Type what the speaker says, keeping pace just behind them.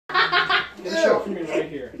There's a show for me right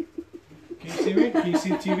here. Can you see me? Can you see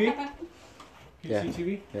the TV? Can you see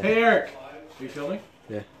TV? Yeah. Hey, Eric. Are you filming?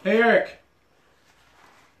 Yeah. Hey, Eric.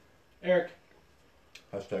 Eric.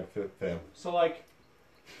 Hashtag fit fam. So, like,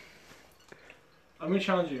 I'm going to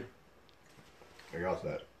challenge you. I got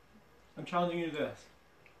that. I'm challenging you to this.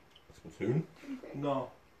 Splatoon? No.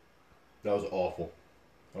 That was awful.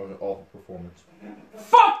 That was an awful performance.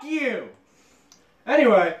 Fuck you!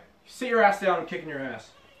 Anyway, sit your ass down and kicking your ass.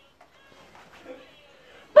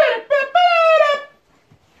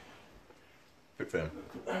 Fit fam.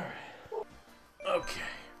 Okay.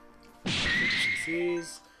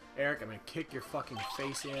 GCs. Eric, I'm gonna kick your fucking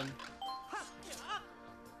face in.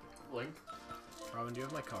 Link? Robin, do you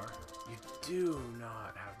have my car? You do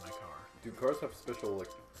not have my car. Do cars have special like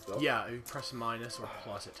stuff? Yeah, if you press minus or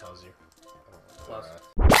plus, it tells you. Plus.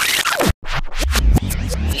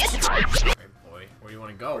 Alright, boy, where do you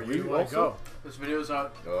want to go? Are Where do you you want to go? This video is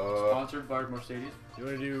sponsored by Mercedes. You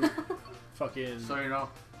want to do fucking So you know.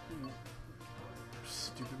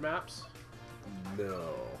 stupid maps?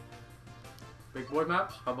 No. Big boy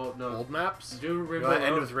maps? How about no? Old maps? Do You Rainbow want to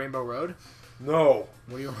end Road? with Rainbow Road? No.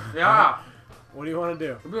 What do you? Yeah! What do you want to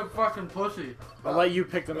do? Be a fucking pussy. I'll let you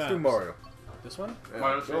pick the Let's maps. do Mario. This one? Yeah,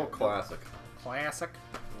 Mario go Circuit. classic. Classic.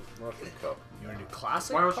 Mushroom cup. You want to do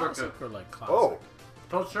classic? Mario classic Circuit. or like classic? Oh.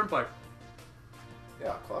 Toast Turnpike.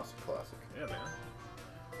 Yeah, classic. Yeah, man.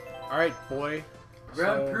 All right, boy.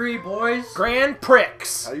 Grand So- Prix, boys. Grand Prix.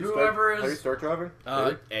 How do you Whoever start? How do you is- start driving?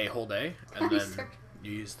 A, hold A, and then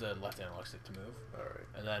you use the left analog stick to move. All right.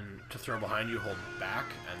 And then to throw behind you, hold back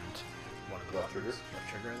and one of the Left buttons. trigger? Left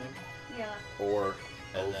trigger, I think. Yeah. Or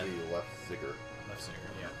And LZ then- left sticker. Left sticker,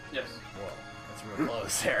 yeah. Yes. Whoa, that's real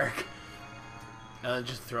close, Eric. And then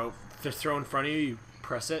just throw in front of you. You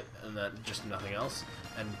press it, and then just nothing else.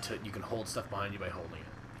 And you can hold stuff behind you by holding it,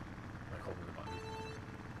 like holding the button.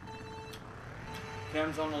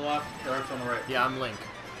 Cam's on the left, Eric's on the right. Yeah, I'm Link.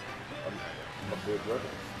 I'm a good driver.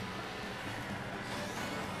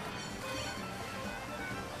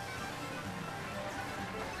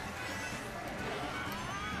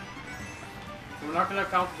 So we're not gonna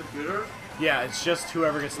count the computer. Yeah, it's just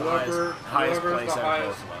whoever gets the highest Whoever place has the out of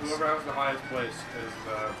highest, both of us. whoever has the highest place is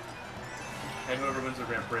and whoever wins the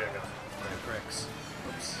Grand Prix, I guess. Grand Prix.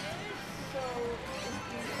 Oops. So,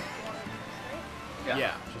 right?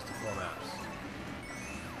 Yeah, just the 4 maps.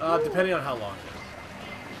 Depending on how long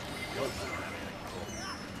it is.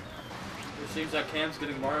 It seems that Cam's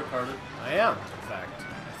getting Mario Karted. I am, in fact. I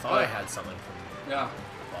thought I had something from Yeah.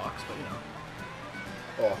 the box, but you know.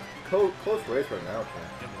 Oh, close race right now, Cam.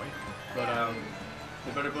 Good boy. But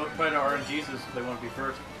they better both play to RNGs if they want to be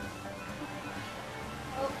first.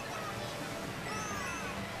 Oh.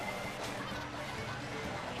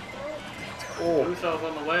 Oh. Blue Shell's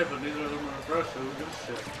on the way, but neither of them are first, so who gives a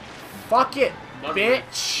shit? Fuck it, Lovely.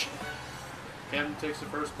 bitch! Cam takes the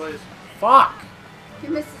first place. Fuck! You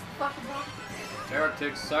missed his fucking block. Eric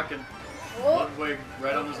takes second. Oh. Ludwig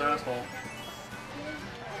right on his asshole.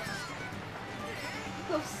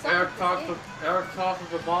 Go suck Eric this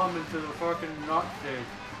tosses a bomb into the fucking knot stage.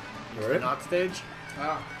 Right? Not stage?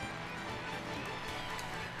 Yeah.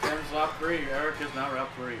 Cam's lap 3. Eric is now lap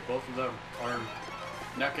 3. Both of them are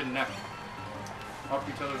neck and neck. Up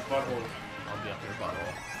each other's buttholes. I'll be up your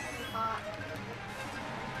butthole. Hot.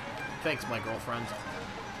 Thanks, my girlfriend.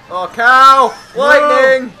 Oh, cow!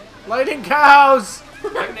 Lightning! Lightning cows!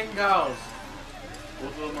 Lightning cows.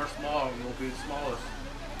 Both of them are small and will be the smallest.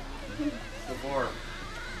 Before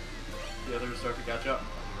the others start to catch up.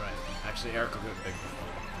 Right. Actually, Eric will get big before.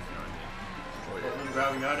 You know what I mean? Both of them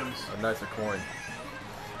grabbing items. A nicer coin.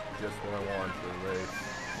 Just what I want for the race.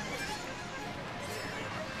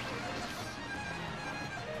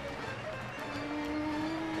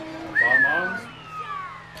 Bomb bombs.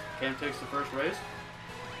 Cam takes the first race.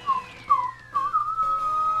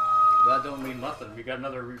 That don't mean nothing. We got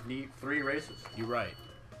another 3 races. You're right.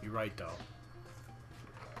 You're right, though.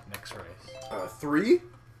 Next race. 3?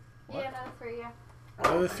 Yeah, another 3, yeah.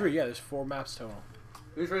 Oh, there's 3. Yeah, there's 4 maps total.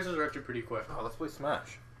 These races are actually pretty quick. Oh, let's play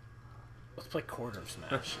Smash. Let's play quarter of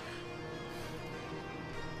Smash.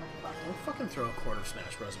 Don't fucking throw a quarter of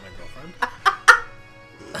Smash Bros at my girlfriend.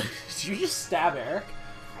 Did you just stab Eric?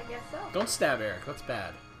 I guess so. Don't stab Eric. That's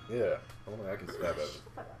bad. Yeah. Only I can stab at it.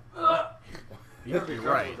 You might be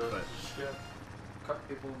right, but Shit. Cut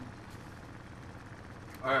people.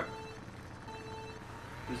 Alright.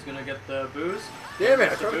 Who's gonna get the booze? Damn it! I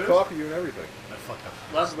Gets the tried to booze? copy you and everything. I fucked up.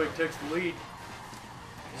 Ludwig takes the lead.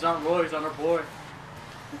 He's on Roy, he's on our boy.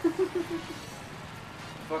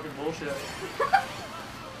 Fucking bullshit.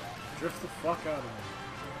 Drift the fuck out of me.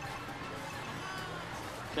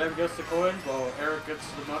 Cam gets the coins while Eric gets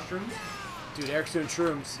the mushrooms. Dude, Eric's doing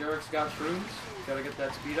shrooms. Eric's got shrooms. Gotta get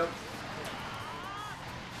that speed up.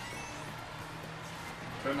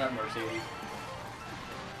 Turn that Mercedes.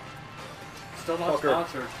 Still not Fucker.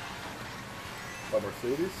 sponsored. By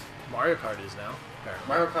Mercedes? Mario Kart is now. Apparently.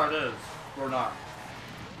 Mario Kart is. We're not.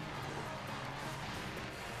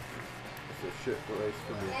 It's a shit race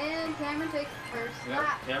for me. And Cameron takes the first Yep.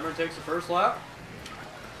 lap. Cameron takes the first lap.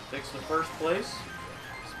 Takes the first place.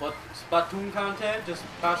 Splatoon content just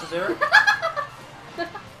passes Eric.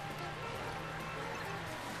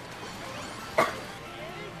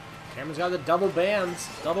 Cameron's got the double bands.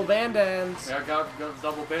 Double bandans. Yeah, got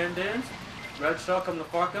double bandans. Red Shell come to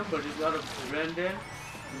fuck him, but he's got a bandan.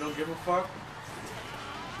 You don't give a fuck.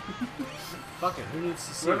 Fuck it, who needs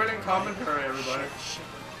to see Riveting it? commentary, everybody. Shit.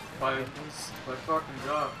 By fucking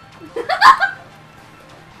God.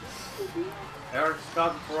 Eric's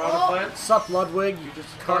got the Piranha Oh. Plant. Sup, Ludwig? You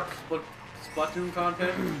just cuck Splatoon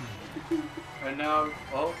content. And now,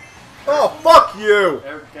 oh, Oh, fuck you!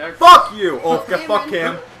 Eric Fuck you! Oh, fuck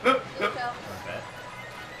Cam. Good job.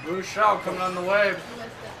 Blue Shell coming on the way. You missed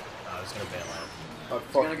it. I was gonna bail out.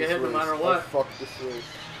 Oh, gonna get hit no matter what. Oh, fuck this race.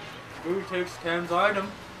 Blue takes Cam's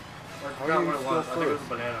item. I forgot you what it still was. I think it was a first?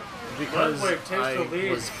 banana. Because Ludwig takes I the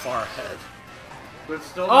lead. was far ahead. But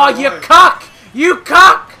still Oh, not you away. cuck! You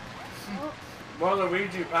cuck!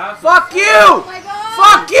 Waluigi passes. Fuck you! Oh my god!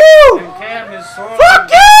 Fuck you! And Cam is sorely. Fuck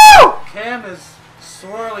you! Cam is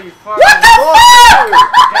sorely fucking What the fuck?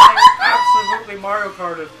 getting absolutely Mario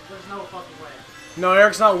Karted. There's no fucking way. No,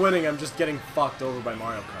 Eric's not winning. I'm just getting fucked over by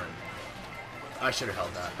Mario Kart. I should have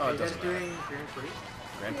held that. Oh, Are it you guys doesn't matter. doing Grand Prix?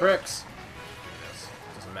 Grand Prix.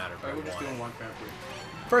 Doesn't matter. Alright, we're But just I doing won. one Grand Prix.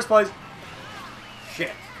 First place.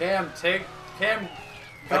 Shit. Cam, Cam.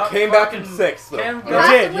 I got came back in fucking- 6th, though. Cam You You got,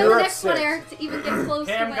 have did, to win you the were at next one, 6. Eric, to even get close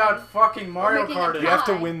Cam to got winning. fucking Mario making it Karted You have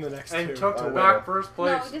to Fine. win the next and two. took I will. back first No,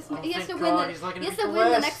 place. he just, Oh, he has to thank win God, the he's not gonna he has beat to the win the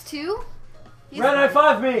list. next two. He's- Red, high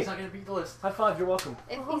five me. He's not gonna beat the list. High five. You're welcome.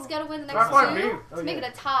 If he's got to win the High next five two, me. to make it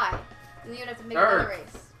a tie, then you'd have to make Eric. another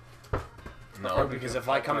race. No, because if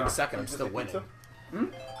I come in second, I'm still winning.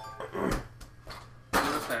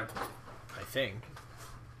 Understand. I think.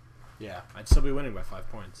 Yeah, I'd still be winning by 5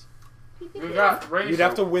 points. We got race. You'd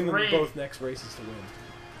have to win them 3. both next races to win.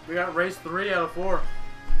 We got race 3 out of 4.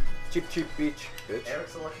 Cheap, cheap beach. Bitch.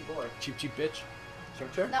 Eric's a lucky boy. Cheap, cheap bitch.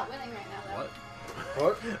 Chimp chimp? Not winning right now, though.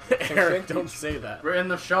 What? What? Eric, don't say that. We're in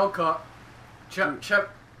the shell cut. Chip.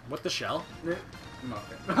 What the shell? No,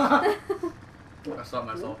 okay. I stopped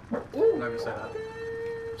myself. I'm not gonna say that.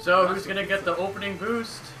 So who's gonna get the opening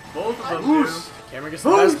boost? Both of them Boost! Cameron gets the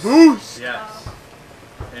best boost! do. Yes.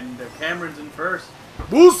 And Cameron's in first.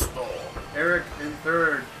 Boost! Eric in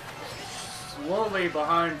third. Slowly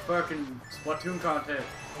behind fucking Splatoon content.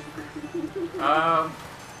 You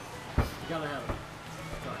gotta have it.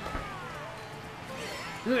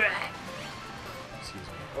 Excuse me.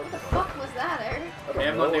 What the fuck was that, Eric? I don't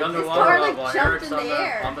Cam know. on the car, underwater like, level. jumped Eric's in on the the,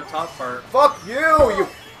 air. on the top part. Fuck you!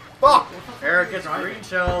 Fuck! Eric gets green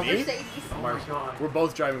shell. Me? Mercedes. Oh my god. We're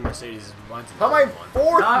both driving Mercedes. Mine's How am I one.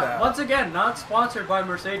 fourth Not, now? once again, not sponsored by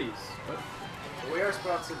Mercedes. We are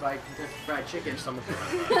sponsored by Kentucky Fried Chicken. Someone can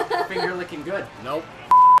have that. Finger licking good. Nope.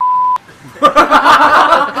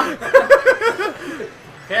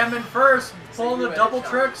 Cam in first, pulling the double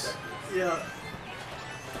tricks. Yeah.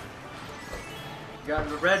 Got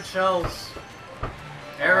the red shells. I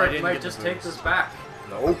Eric didn't might get the just take boost. this back.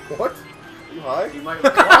 No, what? You high? He might.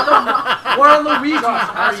 Waluigi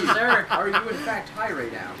passes Eric. Are you in fact high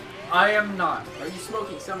right now? I am not. Are you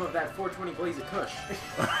smoking some of that 420 Blaze of Kush?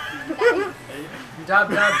 Dab, dab,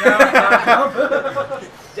 dab, dab, dab.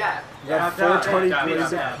 Dab. Got dab, 420 dab,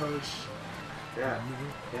 Blaze dab, of push. Yeah.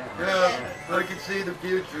 Yeah, I can see the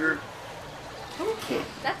future. Okay,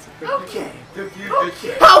 that's okay. The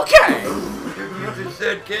future. Okay! The future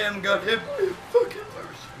said Cam got him.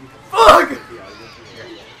 Fuck!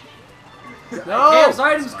 No! Cam's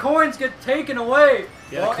items, coins get taken away.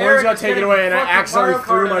 Yeah, while the coins Eric got is taken getting away and I fucking accidentally Mario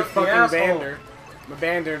threw Karted my up the fucking asshole. bander. My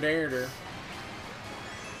bander.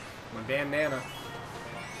 My bandana.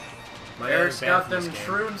 My Eric's band got from them this game.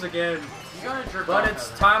 shrooms again. You gotta jerk But off, it's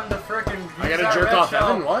Evan. time to frickin' use I gotta that jerk red off shell.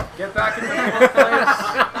 Evan? What? Get back in the fourth place.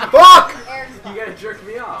 Fuck! Eric's You gotta jerk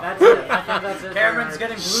me off. That's it. I think that's it. Cameron's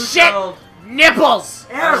getting blue Shit! shelled. Nipples!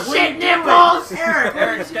 Eric, what Shit are you nipples! doing? Eric, what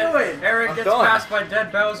are you doing? Eric I'm gets done. passed by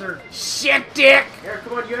dead Bowser. Shit dick! Eric,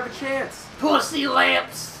 come on, you have a chance. Pussy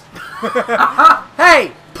lips!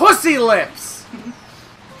 Hey! Pussy lips! You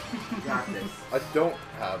got this. I don't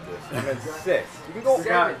have this. I'm in 6th. You can go.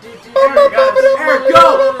 Seven. Eric got it. Eric,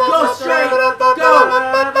 go! Go straight! Go!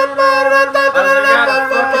 Got a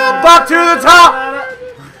fucking Buck to the top!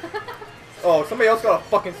 Oh, Oh, somebody else got a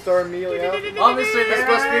fucking star immediately out. Obviously, this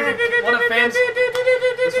must be one of fans.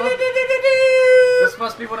 This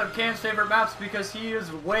must be one of Cam's favorite maps because he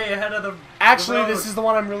is way ahead of the. Actually, this is the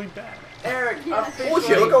one I'm really bad at. Eric,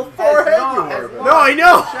 Bullshit, look how far ahead you are. No, I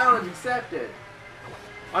know! Challenge accepted.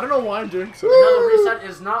 I don't know why I'm doing so Another reset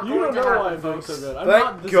is not You going don't to know why happen, I'm doing folks. so good. I'm Thank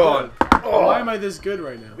not this God. good. Oh. Why am I this good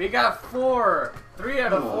right now? We got 3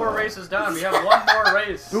 out of 4 races done. We have 1 more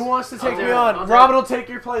race. Who wants to take I'll me do it. on? I'll do Robin it. will take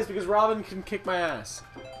your place because Robin can kick my ass.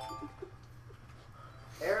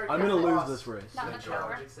 Eric I'm gonna has lose lost. this race. Not much power.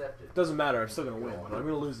 Challenge accepted. Doesn't matter. I'm still gonna win, but I'm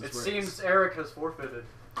gonna lose this It race. seems Eric has forfeited.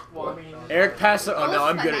 Well, I mean, Eric passed it. Oh no,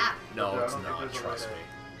 I'm good. Map. No, I it's don't think not. there's a Trust way. me.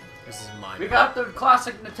 This is mine. We got the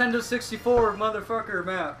classic Nintendo 64 motherfucker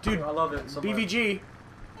map. Dude, I love it. So much. BVG.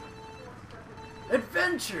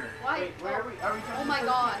 Adventure. Why? wait, where are we? Are we Oh my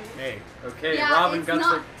god. Hey. Okay, Yeah, Robin it's got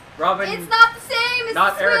not- the. Robin. It's not the same as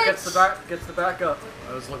Not the Eric Switch. gets the backup.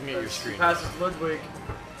 I was looking at your screen. Passes Ludwig.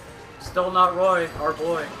 Still not Roy, our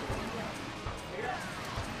boy.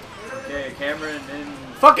 Okay, Cameron and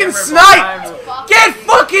Fucking Cameron sniped! both Fuck Get you.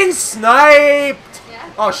 fucking sniped! Yeah.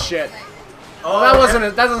 Oh shit. Oh, That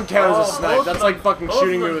wasn't. That doesn't count as a Oh, snipe. both That's of like them- fucking both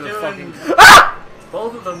shooting me of with them a doing- fucking. Ah!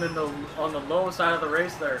 Both of them on the low side of the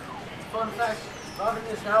race there. Fun fact: Robin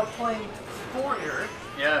is now playing for Eric.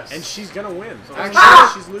 Yes. And she's gonna win. So- Actually,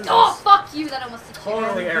 Ah! she's losing. Oh, fuck you. That almost hit you.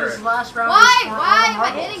 Totally Eric. His last round Why? is for Why Robin am I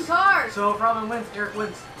Marbles. hitting cars? So if Robin wins, Eric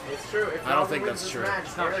wins. It's true. If I don't Robin think wins that's this true. match,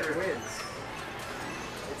 It's not Eric true. wins.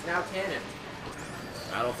 It's now canon.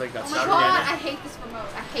 I don't think Oh that's my true. god, I hate this remote.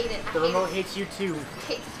 I hate it. I The hate remote it. hates you too. I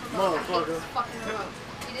hate this remote. I hate Motherfucker. this fucking remote.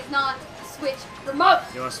 It is not the Switch remote.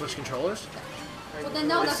 You want to switch controllers? Well then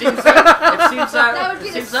no, It that's seems that That would be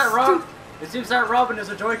it the seems that Robin is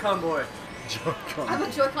a Joy-Con boy. I'm a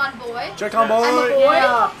Joy-Con boy. Joy-Con boy. I'm a boy.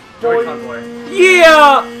 Yeah. Joy-Con boy.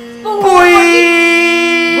 Yeah! Boy!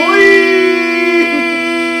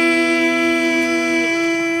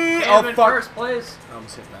 Cam Oh in fuck! first place. I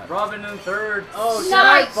almost hit that. Robin in third. Oh,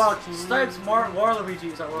 Nice. fuck you. Snipes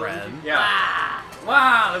Waluigi. Is that Waluigi? Ren. Yeah.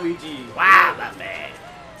 Waluigi. Wow, that bad.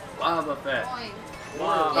 Waluigi. Boing.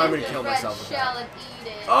 Wow. I'm Get gonna this kill red myself with shell that. and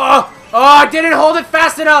eat it. Oh! Oh, I didn't hold it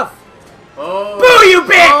fast enough! Oh. Boo, you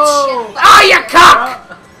bitch! Oh. Oh, you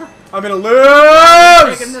cock! I'm gonna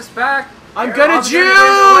lose! Taking this back. I'm gonna Robin's juice!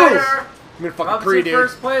 gonna be the winner. I'm gonna fucking Robin's pre, in dude.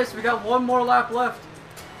 first place. We got 1 more lap left.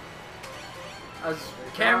 As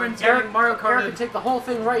Cameron's getting Mario Eric can Kart. take the whole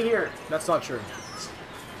thing right here. That's not true. It's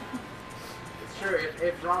true.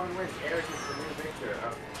 If Robin wins, Eric is the new victor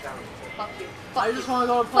of the challenge. Fuck you. Fuck I you. just want to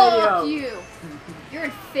go and play Fuck you. You're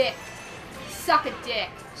in fifth. Suck a dick.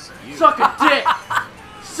 Suck a dick.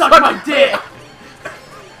 Suck my dick.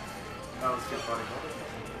 That was too funny.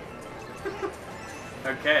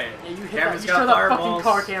 Okay. Yeah, you hit Cameron's that. You got show that fucking fireballs.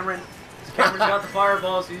 car, Cameron. Cameron's got the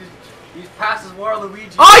fireballs. He's passes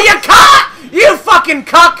Waluigi. Oh, you cuck! You fucking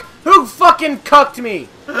cuck! Who fucking cucked me?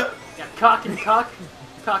 Yeah, cock and cuck.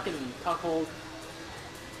 Cock and cuckold.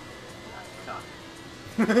 Cock.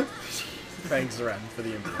 Thanks, Ren, for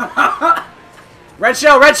the info. Red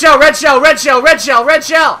shell, red shell, red shell, red shell, red shell, red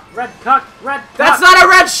shell! Red cuck, red cuck. That's not a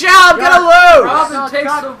red shell! I'm gonna lose! Robin No, takes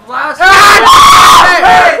God. the last.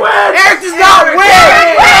 Ah, no! Eric does not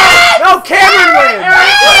win! No, Cameron wins!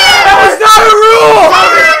 That was not a rule!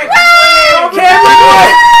 Cameron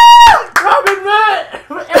wins! Robin win!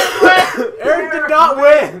 Eric did not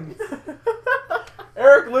win!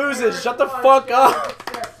 Eric loses, shut the fuck up!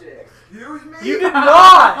 You did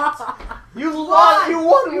not! You lost! You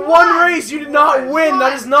won You one won. race, you did not You win! won.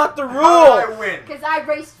 That is not the rule! I win. Because I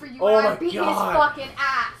raced for you Oh and my I beat God. his fucking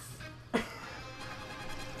ass.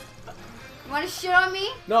 You want to shit on me?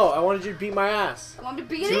 No, I wanted you to beat my ass. I want to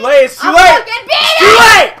beat Too it? late, it's too I'll late! fucking beat It's it! too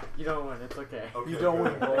late! You don't win, it's okay. You don't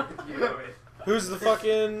win, bro. Who's the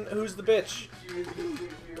fucking... Who's the bitch?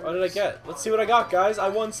 What did I get? Let's see what I got, guys. I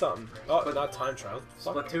won something. Oh, not time trial.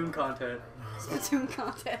 Fuck. Splatoon content. Splatoon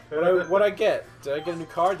content. What'd I get? Did I get a new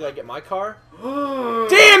car? Did I get my car?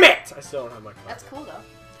 Damn it! I still don't have my car. That's cool though.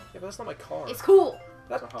 Yeah, but that's not my car. It's cool.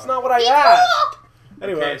 That's not what I It's asked. cool!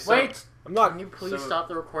 Anyway, Okay, so- Wait! I'm not... Can you please So- stop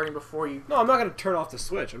the recording before you... No, I'm not gonna turn off the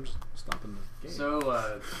Switch. I'm just stopping the game.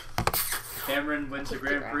 So, Cameron wins the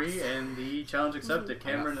Grand Prix and the challenge accepted.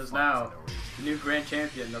 Cameron is now the new grand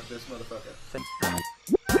champion of this motherfucker.